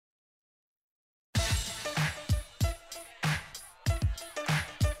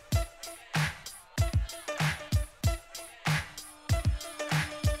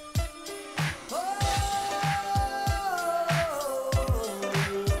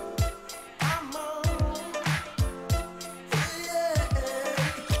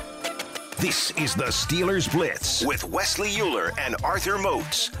This is the Steelers Blitz with Wesley Euler and Arthur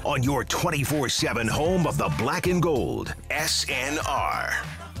Moats on your 24/7 home of the black and gold, SNR.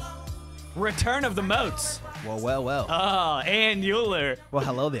 Return of the Moats. Well. Oh, and Euler. Well,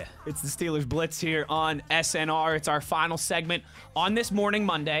 hello there. It's the Steelers Blitz here on SNR. It's our final segment on this morning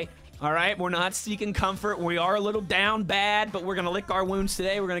Monday. All right, we're not seeking comfort. We are a little down bad, but we're going to lick our wounds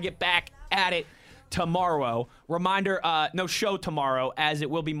today. We're going to get back at it tomorrow. Reminder, no show tomorrow, as it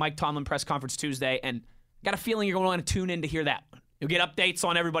will be Mike Tomlin press conference Tuesday, and got a feeling you're going to want to tune in to hear that one. You'll get updates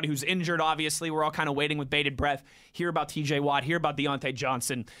on everybody who's injured, obviously. We're all kind of waiting with bated breath. Hear about TJ Watt, hear about Deontay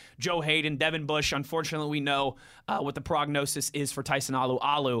Johnson, Joe Hayden, Devin Bush. Unfortunately, we know what the prognosis is for Tyson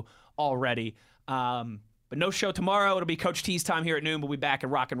Alu already. But no show tomorrow. It'll be Coach T's time here at noon. We'll be back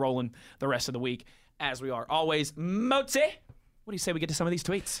and rock and rolling the rest of the week, as we are always. Mozi, what do you say we get to some of these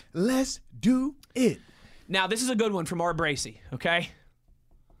tweets? Let's do it. Now, this is a good one from Art Bracey, okay?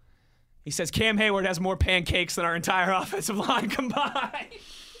 He says, Cam Hayward has more pancakes than our entire offensive line combined.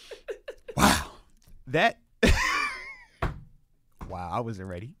 Wow. Wow, I wasn't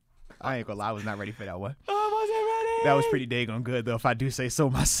ready. I ain't gonna lie, I was not ready for that one. I wasn't ready. That was pretty daggone good, though, if I do say so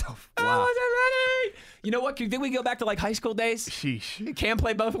myself. Wow. I wasn't ready. You know what? Did we go back to like high school days? Sheesh. Cam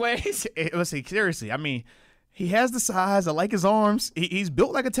play both ways? Seriously, I mean, he has the size. I like his arms. He's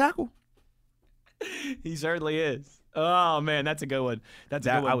built like a tackle. He certainly is. Oh, man, that's a good one. That's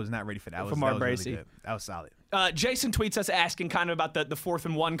a good one. I was not ready for that. From Art Bracey. Really good. That was solid. Jason tweets us asking kind of about the 4th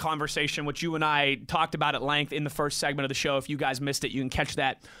and 1 conversation, which you and I talked about at length in the first segment of the show. If you guys missed it, you can catch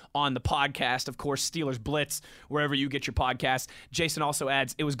that on the podcast. Of course, Steelers Blitz, wherever you get your podcast. Jason also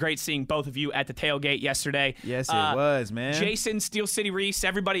adds, it was great seeing both of you at the tailgate yesterday. Yes, it was, man. Jason, Steel City Reese,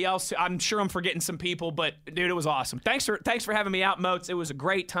 everybody else. I'm sure I'm forgetting some people, but, dude, it was awesome. Thanks for having me out, Moats. It was a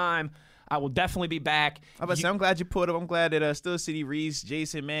great time. I will definitely be back. I'm glad you put up. I'm glad that Steel City Reese,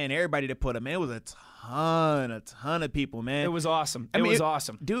 Jason, man, everybody that put up, man, it was a ton of people, man. It was awesome. It was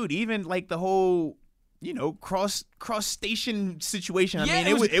awesome. Dude, even like the whole, cross station situation. I mean,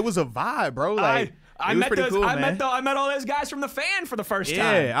 it was a vibe, bro. Like I met all those guys from the Fan for the first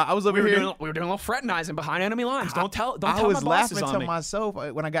time. Yeah, I was over here. We were doing a little fraternizing behind enemy lines. Don't tell I was my bosses laughing on to me. myself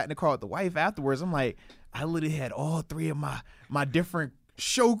when I got in the car with the wife afterwards. I'm like, I literally had all three of my different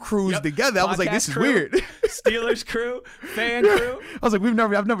show crews together. I was like, this is weird. Steelers crew, Fan crew. I was like,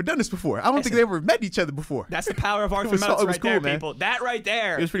 I've never done this before. I don't think they ever met each other before. That's the power of Arthur Moats right there, man. people. That right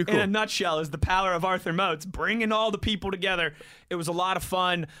there, it was pretty cool. In a nutshell, is the power of Arthur Moats, bringing all the people together. It was a lot of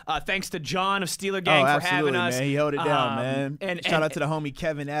fun. Thanks to John of Steeler Gang for having us. Man. He held it down, man. And shout out to the homie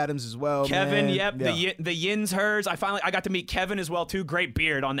Kevin Adams as well, Kevin, man. yep. Yeah. The Yins Hers. I got to meet Kevin as well, too. Great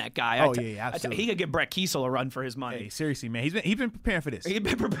beard on that guy. Absolutely. He could give Brett Kiesel a run for his money. Hey, seriously, man. He's been preparing for this. He's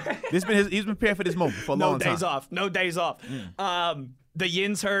been preparing. He's been preparing for this moment for a long time. No days off. The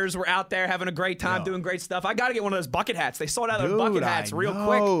Yins Hers were out there having a great time, doing great stuff. I got to get one of those bucket hats. They sold out those bucket hats real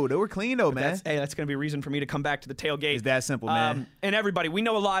quick. They were clean, though, man. That's going to be a reason for me to come back to the tailgate. It's that simple, man. And everybody, we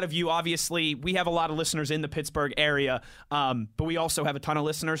know a lot of you, obviously. We have a lot of listeners in the Pittsburgh area, but we also have a ton of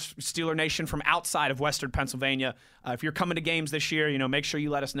listeners, Steeler Nation, from outside of Western Pennsylvania. If you're coming to games this year, make sure you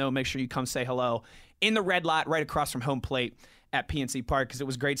let us know. Make sure you come say hello in the red lot right across from home plate at PNC Park, because it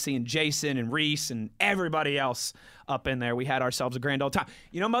was great seeing Jason and Reese and everybody else up in there. We had ourselves a grand old time.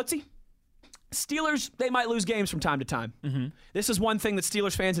 Mozi, Steelers, they might lose games from time to time. Mm-hmm. This is one thing that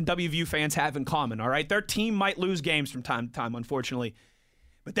Steelers fans and WVU fans have in common, all right? Their team might lose games from time to time, unfortunately.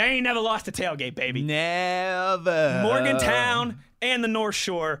 But they ain't never lost a tailgate, baby. Never. Morgantown and the North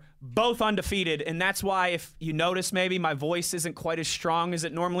Shore, both undefeated. And that's why, if you notice, maybe my voice isn't quite as strong as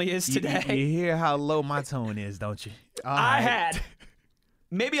it normally is today. You hear how low my tone is, don't you? I had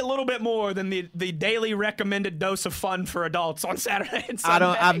maybe a little bit more than the daily recommended dose of fun for adults on Saturday and Sunday.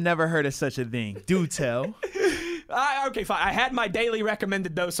 I've never heard of such a thing. Do tell. Okay, fine. I had my daily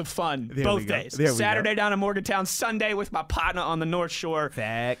recommended dose of fun both days. Saturday down in Morgantown, Sunday with my partner on the North Shore.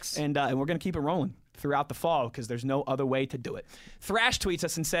 Facts. And we're going to keep it rolling throughout the fall, because there's no other way to do it. Thrash tweets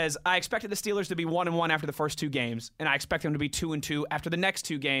us and says, I expected the Steelers to be 1-1 after the first 2 games, and I expect them to be 2-2 after the next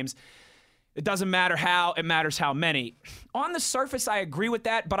 2 games. It doesn't matter how, it matters how many. On the surface, I agree with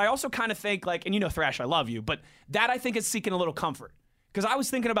that, but I also kind of think, and Thrash, I love you, but that I think is seeking a little comfort. Because I was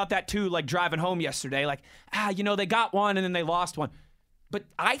thinking about that too, driving home yesterday, they got one and then they lost one. But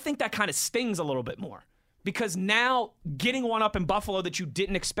I think that kind of stings a little bit more. Because now getting one up in Buffalo that you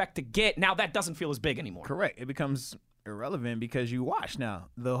didn't expect to get, now that doesn't feel as big anymore. Correct. It becomes irrelevant because you watch now.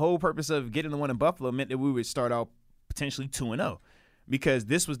 The whole purpose of getting the one in Buffalo meant that we would start out potentially 2-0. Because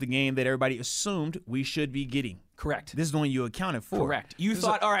this was the game that everybody assumed we should be getting. Correct. This is the one you accounted for. Correct. You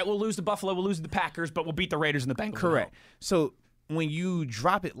thought, all right, we'll lose to Buffalo, we'll lose to the Packers, but we'll beat the Raiders and the Bengals. Correct. So when you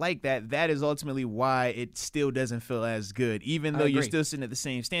drop it like that, that is ultimately why it still doesn't feel as good, even though you're still sitting at the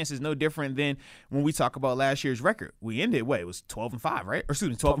same stances. No different than when we talk about last year's record. We ended, it was 12-5, right? Or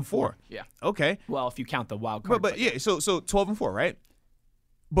excuse me, 12-4. Yeah. Okay. Well, if you count the wild card. But yeah, so 12-4, right?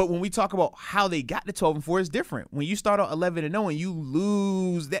 But when we talk about how they got to 12-4, it's different. When you start out 11-0 and you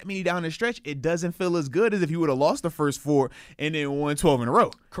lose that many down the stretch, it doesn't feel as good as if you would have lost the first 4 and then won 12 in a row.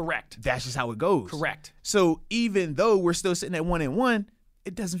 Correct. That's just how it goes. Correct. So even though we're still sitting at 1-1,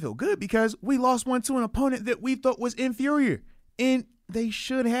 it doesn't feel good because we lost 1 to an opponent that we thought was inferior. And they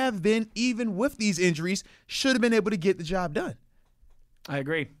should have been, even with these injuries, should have been able to get the job done. I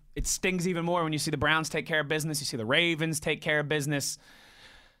agree. It stings even more when you see the Browns take care of business. You see the Ravens take care of business.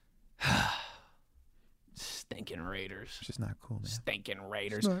 Stinking Raiders. It's just not cool, man. Stinking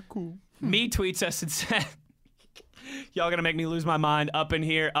Raiders. It's not cool. Me tweets us and said, y'all going to make me lose my mind up in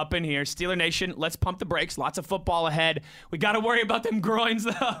here. Steeler Nation, let's pump the brakes. Lots of football ahead. We got to worry about them groins,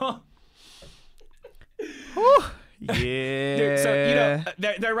 though. Yeah. Dude, so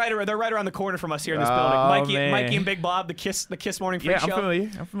they're right around the corner from us here in this building. Mikey and Big Bob, the Kiss Morning Freak Show.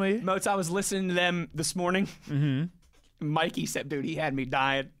 I'm familiar. Moats, I was listening to them this morning. Mm-hmm. Mikey said, dude, he had me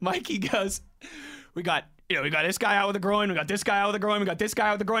dying. Mikey goes, we got this guy out with a groin. We got this guy out with a groin. We got this guy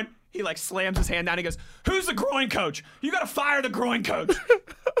out with a groin. He like slams his hand down. He goes, who's the groin coach? You got to fire the groin coach.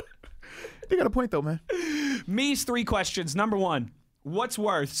 They got a point though, man. Me's 3 questions. Number 1, what's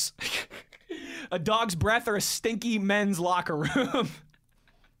worse? A dog's breath or a stinky men's locker room?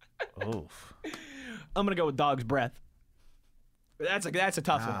 Oof. I'm going to go with dog's breath. That's a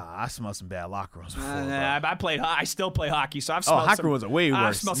tough one. I smelled some bad locker rooms before. I still play hockey, so I've smelled hockey rooms are way worse.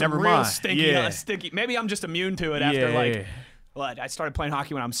 I've smelled some Never real mind. stinky. Maybe I'm just immune to it after I started playing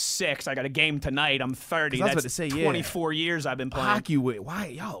hockey when I'm 6. I got a game tonight. I'm 30. I was That's about to say, 24 years I've been playing. Hockey, why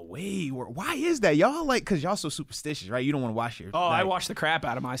y'all way worse? Why is that? Y'all because y'all so superstitious, right? You don't want to wash your. I wash the crap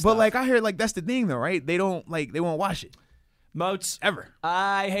out of my stuff. But I hear that's the thing though, right? They won't wash it. Moats. Ever.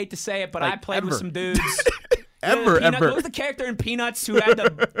 I hate to say it, but I played with some dudes. Ever. What was the character in Peanuts who had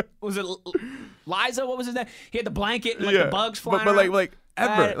the was it Liza? What was his name? He had the blanket and the bugs flying. But around.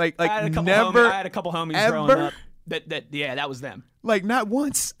 ever. I had a couple never. I had a couple homies ever, growing up. That was them. Not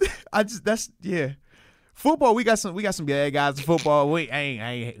once. Football, we got some bad guys in football. We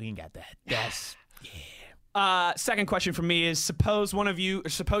ain't got that. That's second question for me is suppose you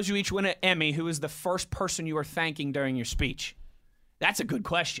each win an Emmy, who is the first person you are thanking during your speech? That's a good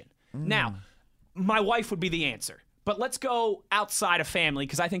question. Now, my wife would be the answer. But let's go outside of family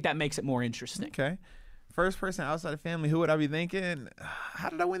because I think that makes it more interesting. Okay. First person outside of family, who would I be thinking? How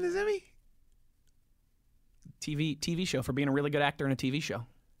did I win this Emmy? TV show for being a really good actor in a TV show.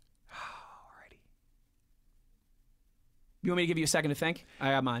 Alrighty. You want me to give you a second to think? I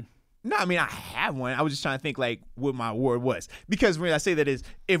got mine. No, I mean, I have one. I was just trying to think what my award was. Because when I say that is,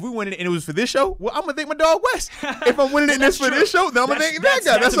 if we win it and it was for this show, well, I'm going to thank my dog Wes. If I'm winning it and it's for this show, then I'm going to thank that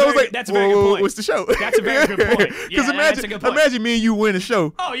guy. That's what I was like, that's a very good point. What's the show? That's a very good point. Because imagine me and you win a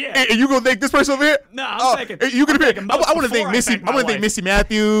show. Oh, yeah. And you going to thank this person over here? No, I'm thinking. You going to pick. I want to thank Missy. I want to thank Missy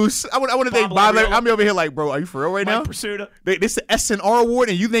Matthews. I want to thank Bob. I'm over here like, bro, are you for real right now? Mike Pursuta. This is the SNR award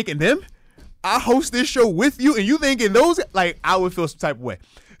and you thanking them? I host this show with you and you thinking those? I would feel some type of way.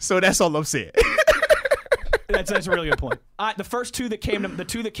 So that's all I'm saying. That's a really good point. The two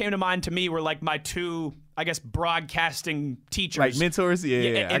that came to mind to me were my 2, I guess, broadcasting teachers, mentors.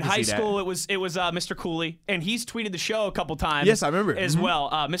 Yeah. In high school, it was Mr. Cooley, and he's tweeted the show a couple times. Yes, I remember as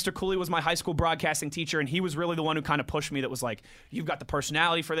well. Mr. Cooley was my high school broadcasting teacher, and he was really the one who kind of pushed me. That was like, you've got the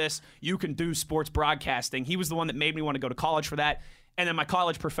personality for this. You can do sports broadcasting. He was the one that made me want to go to college for that. And then my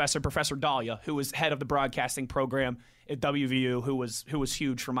college professor, Professor Dahlia, who was head of the broadcasting program at WVU, who was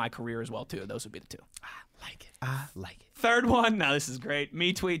huge for my career as well too. Those would be the 2. I like it. Third one. Now this is great.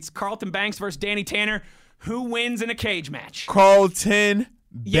 Me tweets Carlton Banks versus Danny Tanner. Who wins in a cage match? Carlton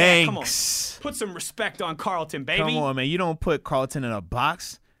Banks. Yeah, come on. Put some respect on Carlton, baby. Come on, man. You don't put Carlton in a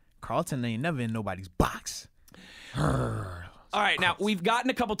box. Carlton ain't never in nobody's box. All right, now we've gotten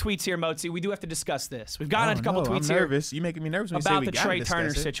a couple tweets here, Mozi. We do have to discuss this. We've gotten a couple tweets I'm nervous. You making me nervous when about you say the Trey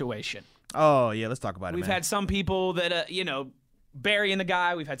Turner situation. Oh yeah, let's talk about it. We've had some people that burying the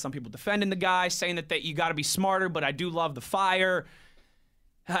guy. We've had some people defending the guy, saying that you got to be smarter. But I do love the fire.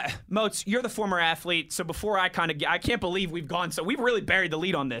 Moats, you're the former athlete, so before I can't believe we've really buried the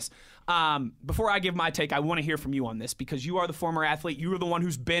lead on this. Before I give my take, I want to hear from you on this because you are the former athlete. You are the one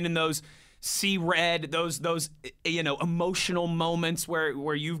who's been in those see red, those emotional moments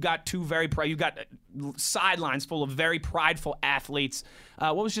where you've got you've got sidelines full of very prideful athletes.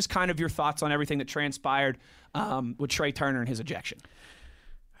 What was just kind of your thoughts on everything that transpired with Trey Turner and his ejection?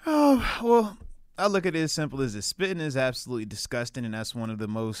 Oh, well, I look at it as simple as this. Spitting is absolutely disgusting, and that's one of the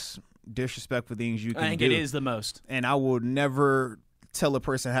most disrespectful things you can do. I think it is the most. And I will never tell a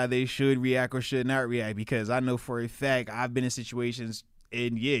person how they should react or should not react, because I know for a fact I've been in situations,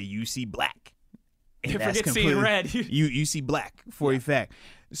 and yeah, you see black. And Forget seeing red. you see black for a fact.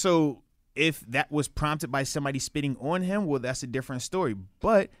 So if that was prompted by somebody spitting on him, well, that's a different story.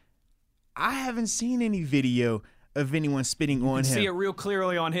 But I haven't seen any video of anyone spitting on him. See it real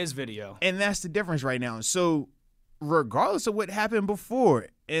clearly on his video. And that's the difference right now. So regardless of what happened before,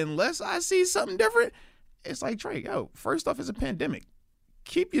 unless I see something different, it's like, Trey, first off, it's a pandemic.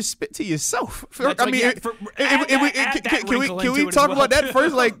 Keep your spit to yourself. Can we talk about that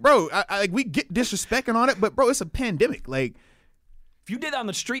first? Like, bro, we get disrespecting on it, but bro, it's a pandemic. Like, if you did that on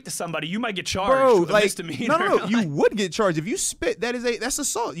the street to somebody, you might get charged with a misdemeanor. No, you would get charged if you spit. That's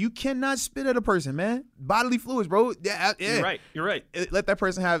assault. You cannot spit at a person, man. Bodily fluids, bro. Yeah. You're right. Let that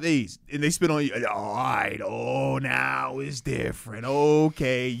person have AIDS, and they spit on you. All right. Oh, now it's different.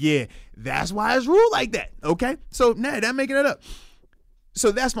 Okay, yeah. That's why it's ruled like that. Okay, so now that making it up.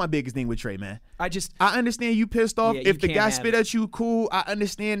 So that's my biggest thing with Trey, man. I understand you pissed off. If the guy spit at you, cool. I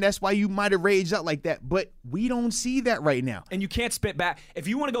understand that's why you might have raged out like that. But we don't see that right now. And you can't spit back. If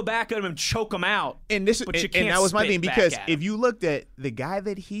you want to go back at him and choke him out, and that was my thing, because if you looked at the guy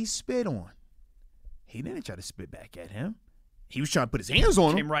that he spit on, he didn't try to spit back at him. He was trying to put his hands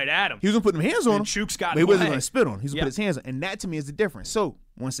on him. Came right at him. He was going to put them hands on him. Chooks got but he wasn't going to spit on him. He was going to put his hands on him. And that, to me, is the difference. So,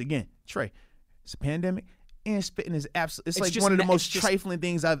 once again, Trey, it's a pandemic. And spitting is absolutely, it's like one of the most trifling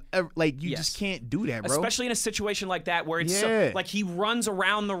things I've ever, like, you just can't do that, bro. Especially in a situation like that where it's so, like he runs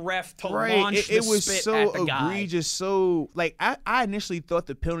around the ref to launch the spit at the guy. It was so egregious, like, I initially thought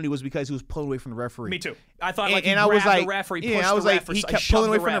the penalty was because he was pulling away from the referee. Me too. I thought he grabbed the ref or he pushed the ref or he kept pulling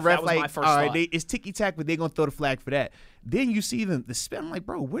away from the ref. Like, all right, it's ticky-tack, but they're going to throw the flag for that. Then you see the spit. I'm like,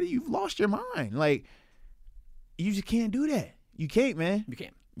 bro, you've lost your mind. Like, you just can't do that. You can't, man. You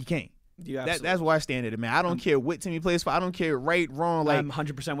can't. You can't. That's why I stand at it, man. I don't care what team he plays for. I don't care right, wrong. Like, I'm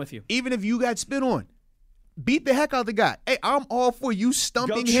 100% with you. Even if you got spit on, beat the heck out of the guy. Hey, I'm all for you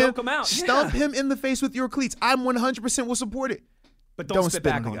stumping him. Choke him out. Stump him in the face with your cleats. I'm 100% will support it. But don't spit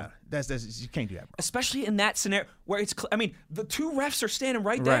back on him. That's you can't do that, bro. Especially in that scenario where it's. I mean, the two refs are standing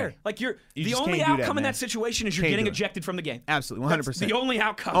right there. Like the only outcome in that situation is you're getting ejected from the game. Absolutely, 100%. That's the only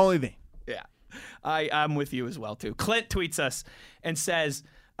outcome. Only thing. Yeah, I'm with you as well too. Clint tweets us and says.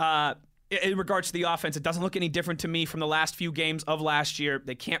 In regards to the offense, it doesn't look any different to me from the last few games of last year.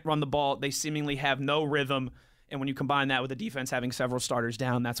 They can't run the ball. They seemingly have no rhythm. And when you combine that with the defense having several starters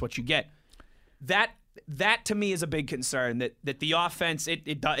down, that's what you get. That to me is a big concern, that the offense,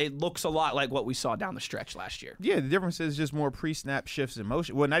 it looks a lot like what we saw down the stretch last year. Yeah, the difference is just more pre-snap shifts in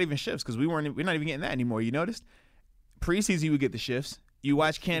motion. Well, not even shifts, because we're not even getting that anymore. You noticed? Preseason, you would get the shifts. You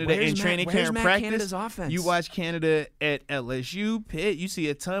watch Canada in training camp practice. Canada's offense? You watch Canada at LSU, Pitt. You see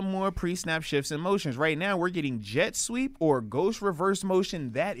a ton more pre-snap shifts and motions. Right now, we're getting jet sweep or ghost reverse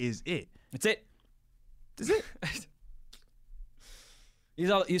motion. That is it. That's it. That's it. You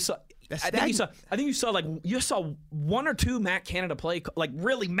saw. I think you saw one or two Matt Canada play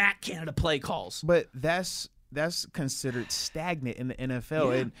calls. But that's considered stagnant in the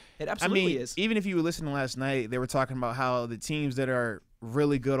NFL. Yeah, and it absolutely is. Even if you were listening last night, they were talking about how the teams that are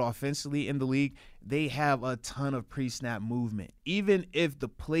really good offensively in the league, they have a ton of pre-snap movement. Even if the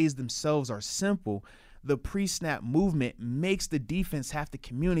plays themselves are simple, the pre-snap movement makes the defense have to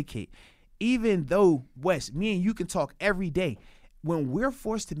communicate. Even though, Wes, me and you can talk every day, when we're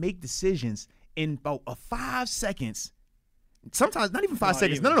forced to make decisions in about 5 seconds, sometimes not even 5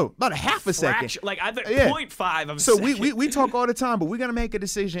 seconds. No, about a half a second. Like I think 0.5 of a second. So we talk all the time, but we're gonna make a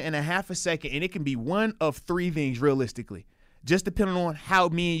decision in a half a second, and it can be one of three things realistically, just depending on how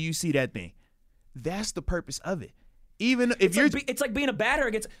me and you see that thing. That's the purpose of it. Even if it's like being a batter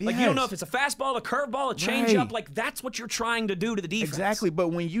against, like, you don't know if it's a fastball, a curveball, a changeup. Like, that's what you're trying to do to the defense. Exactly. But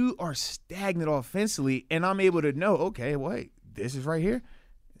when you are stagnant offensively, and I'm able to know, okay, wait, this is right here.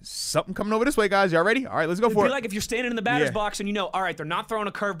 Something coming over this way, guys. Y'all ready? All right, let's go for it. Like if you're standing in the batter's box and you know, all right, they're not throwing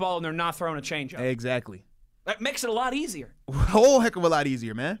a curveball and they're not throwing a changeup. Exactly. That makes it a lot easier. A whole heck of a lot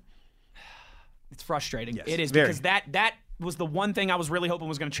easier, man. It's frustrating. Yes, it is very. Because that was the one thing I was really hoping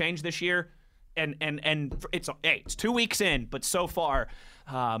was going to change this year, and it's 2 weeks in, but so far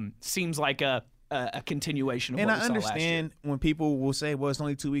seems like a continuation of what we saw last year. And I understand when people will say, well, it's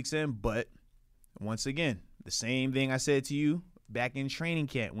only 2 weeks in, but once again, the same thing I said to you back in training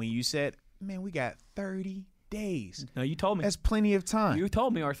camp when you said, man, we got 30 days. No, you told me. That's plenty of time. You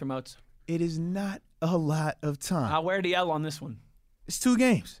told me, Arthur Moats. It is not a lot of time. I'll wear the L on this one. It's 2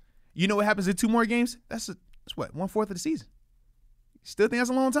 games. You know what happens in 2 more games? That's what, 1/4 of the season. Still think that's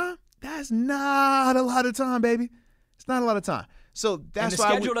a long time? That's not a lot of time, baby. It's not a lot of time. So that's and the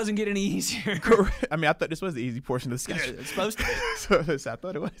why schedule doesn't get any easier. Correct. I mean, I thought this was the easy portion of the schedule. It's supposed to be. So I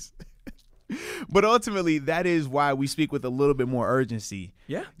thought it was. But ultimately, that is why we speak with a little bit more urgency.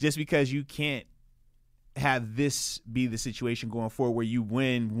 Yeah. Just because you can't have this be the situation going forward where you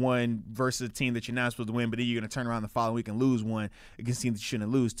win one versus a team that you're not supposed to win, but then you're going to turn around the following week and lose one against a team that you shouldn't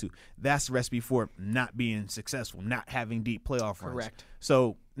lose to. That's the recipe for not being successful, not having deep playoff runs. Correct.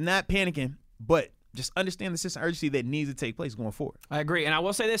 So not panicking, but just understand the sense of urgency that needs to take place going forward. I agree. And I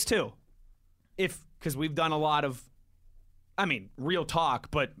will say this too. Because we've done a lot of, real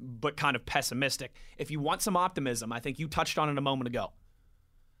talk, but kind of pessimistic. If you want some optimism, I think you touched on it a moment ago.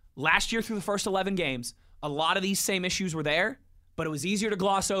 Last year through the first 11 games, a lot of these same issues were there, but it was easier to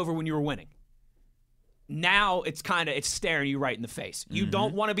gloss over when you were winning. Now it's staring you right in the face. You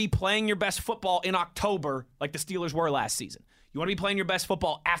don't want to be playing your best football in October like the Steelers were last season. You want to be playing your best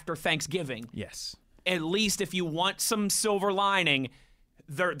football after Thanksgiving. Yes. At least if you want some silver lining,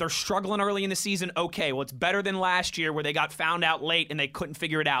 they're struggling early in the season. Okay, well, it's better than last year where they got found out late and they couldn't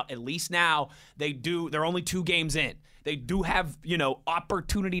figure it out. At least now they're only 2 games in. They do have,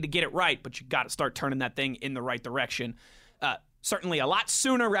 opportunity to get it right, but you got to start turning that thing in the right direction. Certainly a lot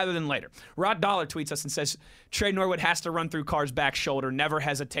sooner rather than later. Rod Dollar tweets us and says, Trey Norwood has to run through Carr's back shoulder. Never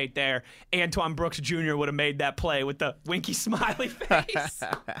hesitate there. Antoine Brooks Jr. would have made that play with the winky smiley face.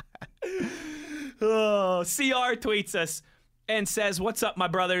 CR tweets us and says, what's up, my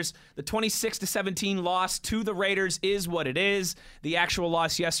brothers? The 26-17 loss to the Raiders is what it is. The actual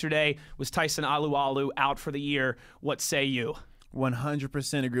loss yesterday was Tyson Alualu out for the year. What say you?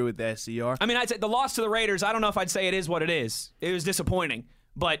 100% agree with that, CR. I'd say the loss to the Raiders, I don't know if I'd say it is what it is. It was disappointing.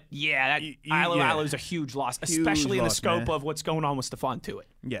 But, yeah, Alu is a huge loss, especially in the scope of what's going on with Stephon Tuitt.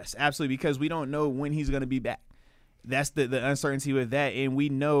 Yes, absolutely, because we don't know when he's going to be back. That's the uncertainty with that, and we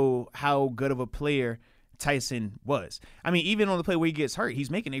know how good of a player Tyson was. Even on the play where he gets hurt,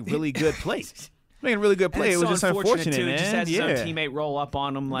 he's making a really good play. Making a really good play. It was just unfortunate, too. Man. He just has his own teammate roll up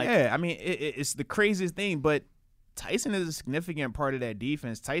on him. It's the craziest thing, but Tyson is a significant part of that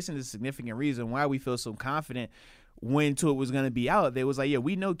defense. Tyson is a significant reason why we feel so confident when Tuitt was going to be out. They was like,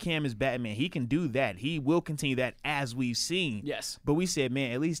 we know Cam is Batman. He can do that. He will continue that as we've seen. Yes. But we said,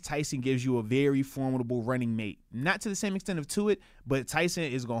 man, at least Tyson gives you a very formidable running mate. Not to the same extent of Tuitt, but Tyson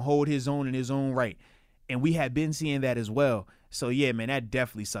is going to hold his own in his own right. And we have been seeing that as well. So, yeah, man, that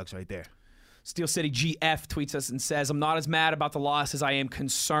definitely sucks right there. Steel City GF tweets us and says, I'm not as mad about the loss as I am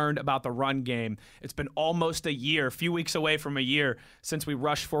concerned about the run game. It's been almost a year, a few weeks away from a year, since we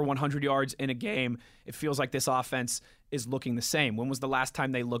rushed for 100 yards in a game. It feels like this offense is looking the same. When was the last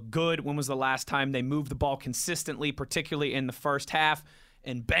time they looked good? When was the last time they moved the ball consistently, particularly in the first half?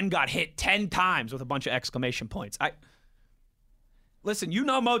 And Ben got hit 10 times with a bunch of exclamation points. Listen,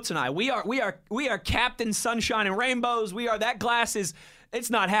 Moats and I, we are Captain Sunshine and Rainbows. That glass is,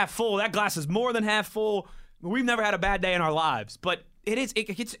 it's not half full. That glass is more than half full. We've never had a bad day in our lives, but it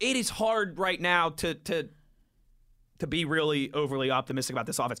is hard right now to be really overly optimistic about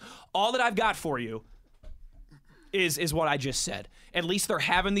this offense. All that I've got for you is what I just said. At least they're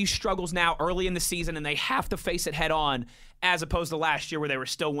having these struggles now early in the season, and they have to face it head on, as opposed to last year where they were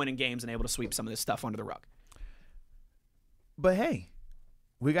still winning games and able to sweep some of this stuff under the rug. But hey,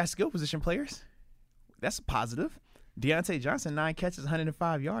 we got skill position players. That's a positive. Deontay Johnson, 9 catches,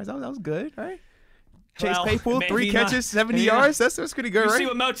 105 yards. That was good, right? Chase Claypool, 3 catches, 70 yards. That's pretty good, right? See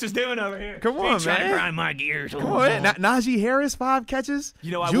what Moats is doing over here. Come on, trying man. to grind my gears. Come on. Najee Harris, 5 catches.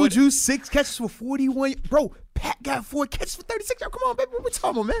 Juju, 6 catches for 41. Bro, Pat got 4 catches for 36 yards. Come on, baby. What we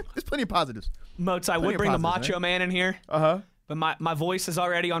talking about, man? There's plenty of positives. Moats, I would bring the Macho Man in here. Uh-huh. But my voice is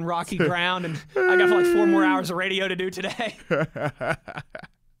already on rocky ground, and I got like 4 more hours of radio to do today.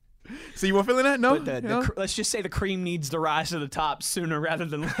 So you weren't feeling that? No? But let's just say the cream needs to rise to the top sooner rather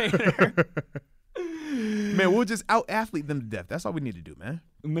than later. Man, we'll just out-athlete them to death. That's all we need to do, man.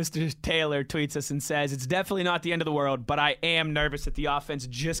 Mr. Taylor tweets us and says, it's definitely not the end of the world, but I am nervous that the offense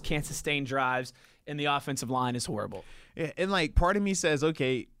just can't sustain drives, and the offensive line is horrible. Yeah, and, part of me says,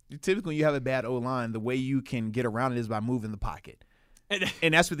 okay, typically when you have a bad O-line, the way you can get around it is by moving the pocket.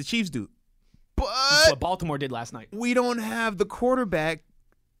 And that's what the Chiefs do. But that's what Baltimore did last night. We don't have the quarterback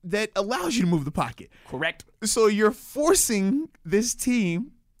that allows you to move the pocket. Correct. So you're forcing this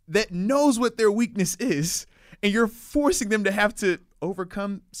team that knows what their weakness is, and you're forcing them to have to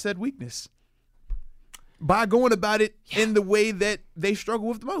overcome said weakness by going about it in the way that they struggle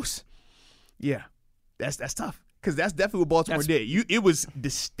with the most. Yeah, that's tough, because that's definitely what Baltimore did. It was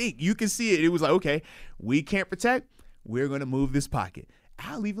distinct. You can see it. It was like, okay, we can't protect. We're going to move this pocket.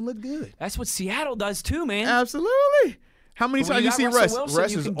 I'll even look good. That's what Seattle does too, man. Absolutely. How many But when times you got see Russell Russ? Wilson,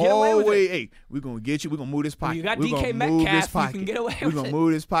 Russ you is can get away with it. always, hey, we're going to get you. We're going to move this pocket. you got We're DK gonna move Metcalf, this you pocket. can get away We're with going it. to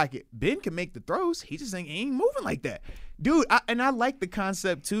move this pocket. Ben can make the throws. He just ain't moving like that. Dude, I like the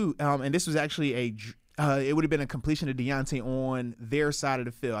concept too. And this was actually it would have been a completion of Deontay on their side of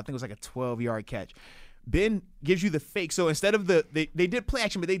the field. I think it was like a 12-yard catch. Ben gives you the fake. So instead of they did play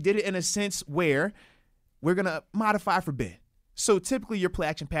action, but they did it in a sense where we're going to modify for Ben. So typically your play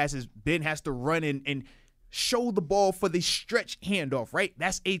action passes, Ben has to run in and show the ball for the stretch handoff, right?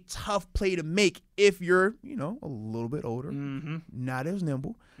 That's a tough play to make if you're, a little bit older, not as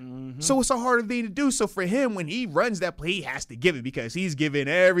nimble. So it's a harder thing to do. So for him, when he runs that play, he has to give it because he's giving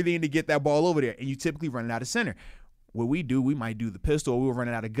everything to get that ball over there. And you typically run it out of center. What we do, we might do the pistol or we'll run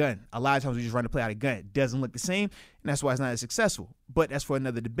it out of gun. A lot of times we just run the play out of gun. It doesn't look the same, and that's why it's not as successful. But that's for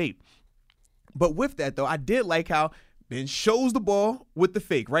another debate. But with that, though, I did like how Ben shows the ball with the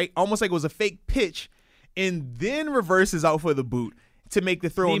fake, right? Almost like it was a fake pitch, and then reverses out for the boot to make the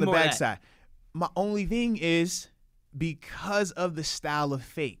throw on the backside. My only thing is, because of the style of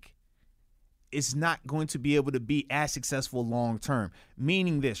fake, it's not going to be able to be as successful long term.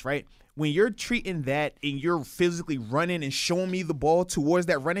 Meaning this, right? When you're treating that and you're physically running and showing me the ball towards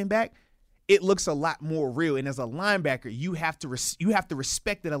that running back, it looks a lot more real. And as a linebacker, you have to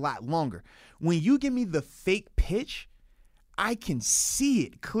respect it a lot longer. When you give me the fake pitch, I can see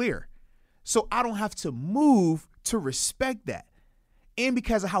it clear. So I don't have to move to respect that. And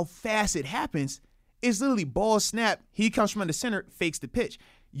because of how fast it happens, it's literally ball snap. He comes from the center, fakes the pitch.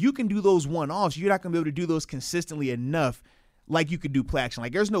 You can do those one-offs. You're not going to be able to do those consistently enough like you could do play action.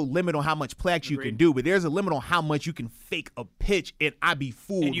 Like, there's no limit on how much play action you can do, but there's a limit on how much you can fake a pitch, and I'd be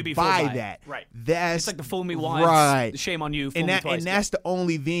fooled by that. Right. That's it's like the fool me once, right. Shame on you, fool me twice. And that's the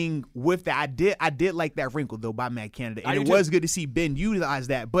only thing with that. I did like that wrinkle, though, by Matt Canada. And it too. was good to see Ben utilize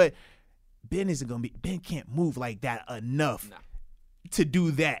that, but Ben can't move like that enough to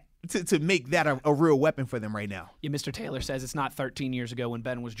do that. To make that a real weapon for them right now. Yeah, Mr. Taylor says it's not 13 years ago when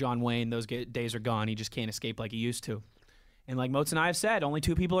Ben was John Wayne. Those days are gone. He just can't escape like he used to. And like Moats and I have said, only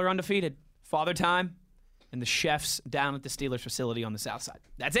two people are undefeated. Father Time and the chefs down at the Steelers facility on the south side.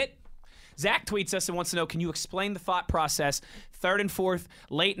 That's it. Zach tweets us and wants to know, can you explain the thought process, 3rd and 4th,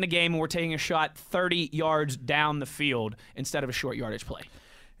 late in the game, and we're taking a shot 30 yards down the field instead of a short yardage play?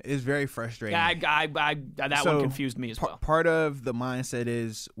 It's very frustrating. That one confused me as well. Part of the mindset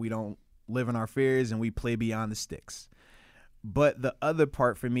is we don't live in our fears and we play beyond the sticks. But the other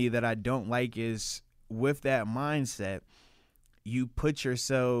part for me that I don't like is with that mindset, you set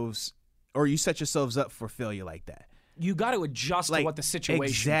yourselves up for failure like that. You got to adjust to what the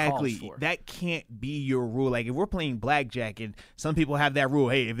situation calls for. That can't be your rule. Like, if we're playing blackjack and some people have that rule,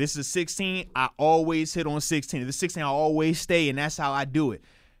 hey, if this is 16, I always hit on 16. If it's 16, I always stay, and that's how I do it.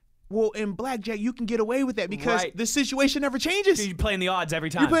 Well, in blackjack, you can get away with that because the situation never changes. You're playing the odds every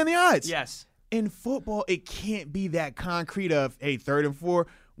time. You're playing the odds. Yes. In football, it can't be that concrete of, hey, 3rd and 4,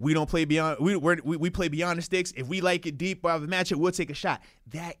 we don't play beyond. We play beyond the sticks. If we like it deep out of the matchup, we'll take a shot.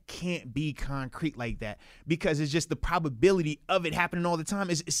 That can't be concrete like that because it's just the probability of it happening all the time.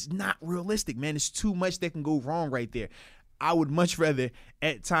 It's not realistic, man. It's too much that can go wrong right there. I would much rather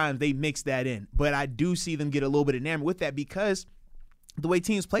at times they mix that in, but I do see them get a little bit enamored with that because the way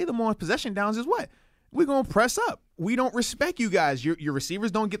teams play them on possession downs is what? We're going to press up. We don't respect you guys. Your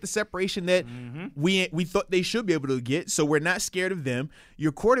receivers don't get the separation that we thought they should be able to get, so we're not scared of them.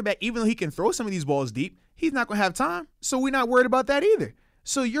 Your quarterback, even though he can throw some of these balls deep, he's not going to have time, so we're not worried about that either.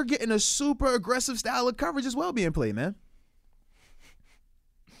 So you're getting a super aggressive style of coverage as well being played, man.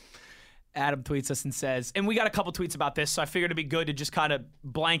 Adam tweets us and says, and we got a couple tweets about this, so I figured it'd be good to just kind of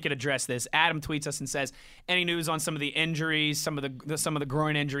blanket address this. Adam tweets us and says, any news on some of the injuries, some of the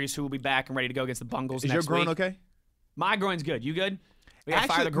groin injuries, who will be back and ready to go against the Bungles next week? Is your groin okay? My groin's good. You good? We got to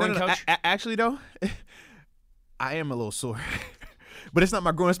fire the groin coach? Actually, though, I am a little sore. But it's not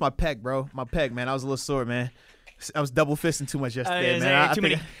my groin, it's my pec, bro. My pec, man. I was a little sore, man. I was double fisting too much yesterday, man.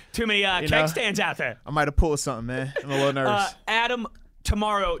 Too many keg stands out there. I might have pulled something, man. I'm a little nervous. Adam,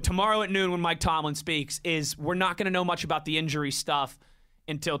 tomorrow at noon when Mike Tomlin speaks, we're not going to know much about the injury stuff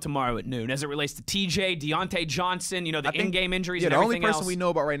until tomorrow at noon as it relates to TJ, Deontay Johnson, the in-game injuries and everything else. The only person we know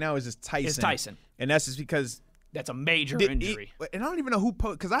about right now is just Tyson. And that's just because that's a major injury. And I don't even know who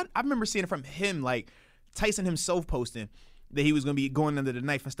posted, because I remember seeing it from him, like Tyson himself posting that he was going to be going under the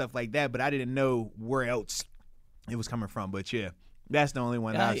knife and stuff like that, but I didn't know where else it was coming from. But yeah, That's the only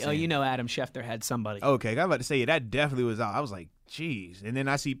one I've seen. Oh, you know Adam Schefter had somebody. Okay, I was about to say, that definitely was out. I was like, geez. And then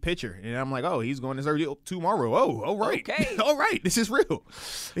I see picture, and I'm like, oh, he's going to surgery tomorrow. Oh, all right. Okay. All right, this is real.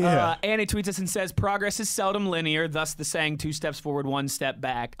 Yeah. Annie tweets us and says, progress is seldom linear, thus the saying 2 steps forward, 1 step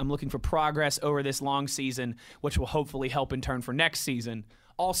back. I'm looking for progress over this long season, which will hopefully help in turn for next season.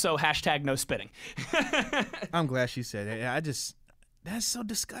 Also, hashtag no spitting. I'm glad she said that. That's so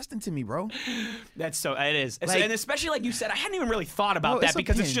disgusting to me, bro. It is. Like, and especially like you said, I hadn't even really thought about bro, that it's a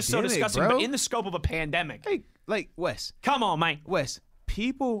because it's just so pandemic, disgusting. bro. But in the scope of a pandemic. Hey, like, Wes, Come on, man.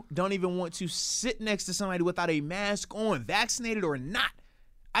 people don't even want to sit next to somebody without a mask on, vaccinated or not.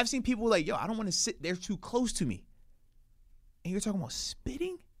 I've seen people like, yo, I don't want to sit there too close to me. And you're talking about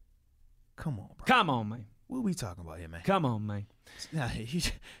spitting? Come on, bro. Come on, man. What are we talking about here, man? Come on, man. Nah, you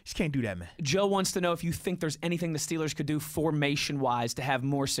just can't do that, man. Joe wants to know if you think there's anything the Steelers could do formation-wise to have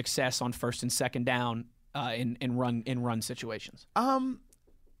more success on first and second down in run situations.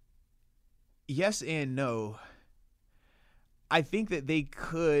 Yes and no. I think that they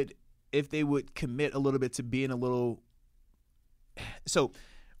could if they would commit a little bit to being a little. So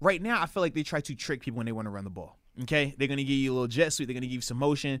right now, I feel like they try to trick people when they want to run the ball. Okay, they're gonna give you a little jet sweep. They're gonna give you some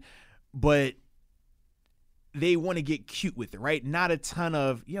motion, but they want to get cute with it, right? Not a ton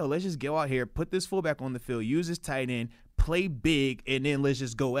of, yo, let's just go out here, put this fullback on the field, use this tight end, play big, and then let's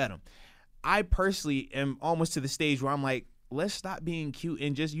just go at them. I personally am almost to the stage where I'm like, let's stop being cute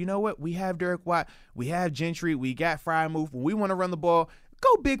and just, you know what? We have Derek Watt, we have Gentry, we got Freiermuth. When we want to run the ball,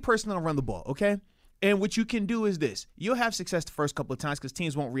 go big personnel and run the ball, okay? And what you can do is this. You'll have success the first couple of times because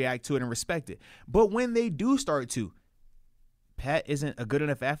teams won't react to it and respect it. But when they do start to, Pat isn't a good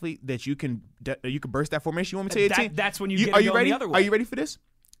enough athlete that you can burst that formation. You want me to tell you a team? That's when you get ready? the other way. Are you ready for this?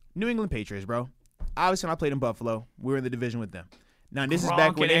 New England Patriots, bro. Obviously, when I played in Buffalo, we were in the division with them. Now, this is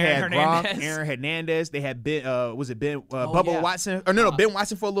back when they had Gronk, Aaron Hernandez. They had Ben, Bubba Watson? Or no, Ben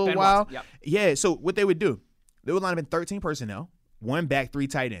Watson for a little while. Watson, yep. Yeah, so what they would do, they would line up in 13 personnel, 1 back, 3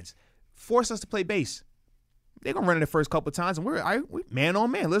 tight ends. Force us to play base. They're going to run it the first couple of times, and we're man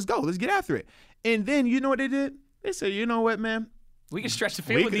on man. Let's go. Let's get after it. And then, you know what they did? They said, you know what, man? We can stretch the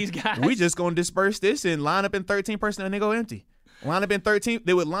field with these guys. We just going to disperse this and line up in 13 personnel, and they go empty. Line up in 13.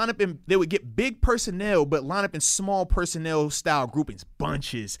 They would get big personnel, but line up in small personnel style groupings,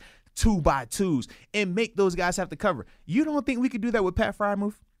 bunches, 2x2s, and make those guys have to cover. You don't think we could do that with Pat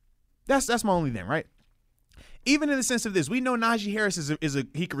Freiermuth? That's my only thing, right? Even in the sense of this, we know Najee Harris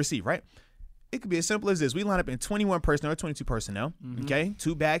he can receive, right? It could be as simple as this. We line up in 21 personnel or 22 personnel, okay?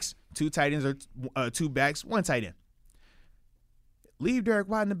 2 backs, 2 tight ends, or 2 backs, 1 tight end. Leave Derek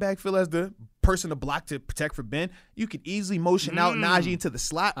Watt in the backfield as the person to block to protect for Ben. You could easily motion out Najee into the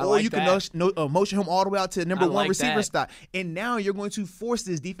slot, or you can motion him all the way out to the number 1 receiver spot. And now you're going to force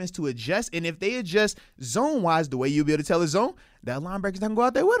this defense to adjust. And if they adjust zone-wise, the way you'll be able to tell the zone, that linebacker's not going to go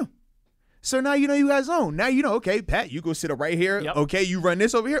out there with him. So now you know you got zone. Now you know, okay, Pat, you go sit up right here. Yep. Okay, you run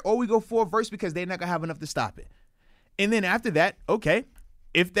this over here, or we go full verse because they're not going to have enough to stop it. And then after that, okay,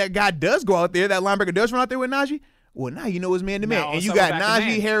 if that guy does go out there, that linebacker does run out there with Najee, well, now you know it's man-to-man. And you got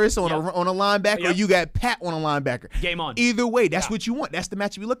Najee Harris on a linebacker, or you got Pat on a linebacker. Game on. Either way, that's what you want. That's the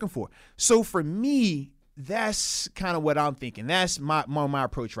matchup you're looking for. So for me, that's kind of what I'm thinking. That's my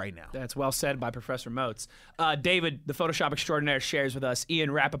approach right now. That's well said by Professor Moats. David, the Photoshop extraordinaire, shares with us. Ian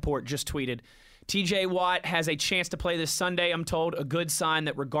Rappaport just tweeted, TJ Watt has a chance to play this Sunday, I'm told. A good sign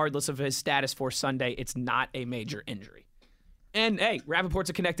that regardless of his status for Sunday, it's not a major injury. And, hey, Rappaport's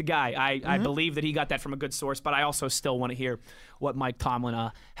a connected guy. I believe that he got that from a good source, but I also still want to hear what Mike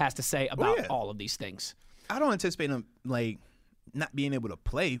Tomlin has to say about all of these things. I don't anticipate him, not being able to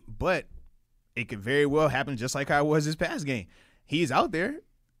play, but it could very well happen just like how it was this past game. He's out there,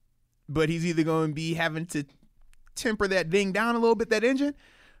 but he's either going to be having to temper that thing down a little bit, that engine,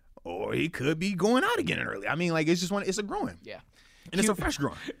 or he could be going out again early. I mean, it's a growing. Yeah. And it's a fresh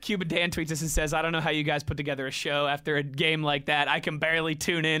growing. Cuba Dan tweets us and says, I don't know how you guys put together a show after a game like that. I can barely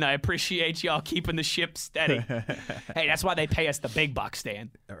tune in. I appreciate y'all keeping the ship steady. Hey, that's why they pay us the big bucks,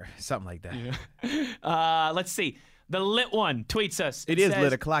 Dan. Or something like that. Yeah. Let's see. The Lit One tweets us. It is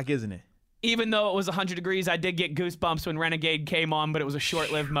lit o'clock, isn't it? Even though it was 100 degrees, I did get goosebumps when Renegade came on, but it was a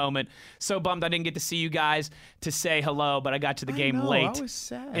short-lived moment. So bummed I didn't get to see you guys to say hello, but I got to the game late. I was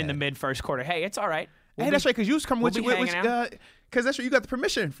sad. In the mid-first quarter. Hey, it's all right. That's right, because you was coming with because that's where you got the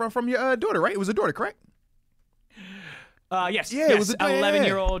permission from your daughter, right? It was a daughter, correct? Yes. Yeah, yes, it was an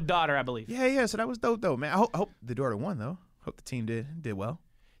 11-year-old daughter, I believe. Yeah. So that was dope, though, man. I hope the daughter won, though. Hope the team did well.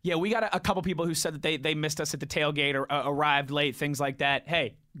 Yeah, we got a couple people who said that they missed us at the tailgate or arrived late, things like that.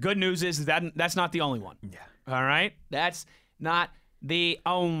 Hey, good news is that's not the only one. Yeah. All right? That's not the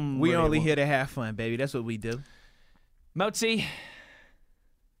only We only one. here to have fun, baby. That's what we do. Mozi,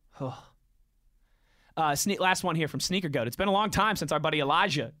 Last one here from Sneaker Goat. It's been a long time since our buddy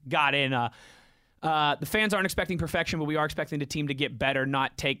Elijah got in. The fans aren't expecting perfection, but we are expecting the team to get better,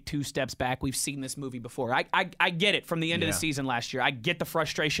 not take 2 steps back. We've seen this movie before. I get it from the end of the season last year. I get the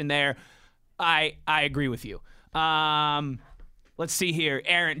frustration there. I agree with you. Let's see here.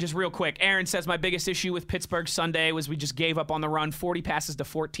 Aaron, just real quick. Aaron says, my biggest issue with Pittsburgh Sunday was we just gave up on the run. 40 passes to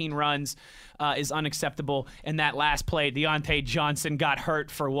 14 runs is unacceptable. And that last play, Deontay Johnson got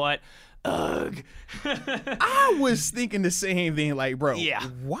hurt for what? Ugh. I was thinking the same thing. Like, bro,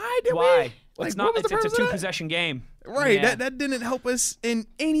 why did we? It's a 2-possession game. Right. Yeah. That didn't help us in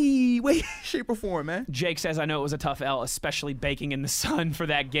any way, shape, or form, man. Jake says, I know it was a tough L, especially baking in the sun for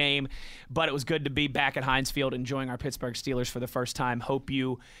that game, but it was good to be back at Heinz Field enjoying our Pittsburgh Steelers for the first time. Hope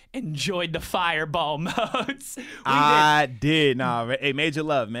you enjoyed the fireball modes. I did. Nah, hey, major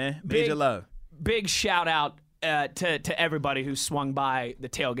love, man. Major love. Big shout out to everybody who swung by the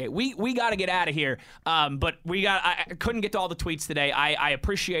tailgate. We got to get out of here, but I couldn't get to all the tweets today. I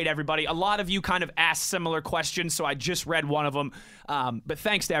appreciate everybody. A lot of you kind of asked similar questions, so I just read one of them. But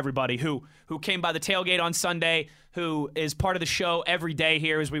thanks to everybody who came by the tailgate on Sunday, who is part of the show every day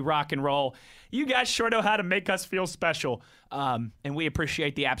here as we rock and roll. You guys sure know how to make us feel special, and we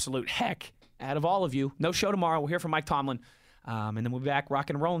appreciate the absolute heck out of all of you. No show tomorrow. We'll hear from Mike Tomlin, and then we'll be back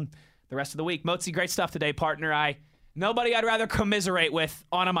rocking and rolling the rest of the week. Mozi, great stuff today, partner. Nobody I'd rather commiserate with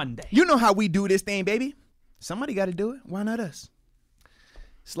on a Monday. You know how we do this thing, baby. Somebody got to do it. Why not us?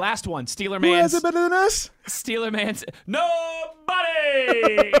 This last one, Steeler Who Man's. has it better than us? Steeler Man's.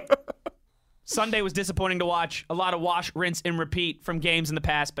 Nobody! Sunday was disappointing to watch. A lot of wash, rinse, and repeat from games in the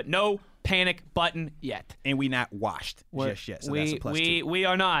past, but no panic button yet. And we not washed just yet, so that's a plus 2. We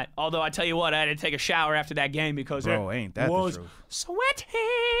are not. Although I tell you what, I had to take a shower after that game because ain't that was the truth. Sweaty.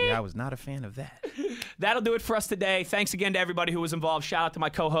 Yeah, I was not a fan of that. That'll do it for us today. Thanks again to everybody who was involved. Shout out to my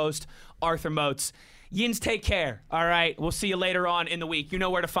co-host, Arthur Moats. Yins, take care. All right, we'll see you later on in the week. You know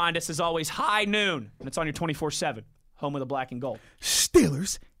where to find us, as always, high noon, and it's on your 24/7 home of the black and gold.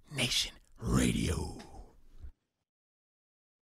 Steelers Nation Radio.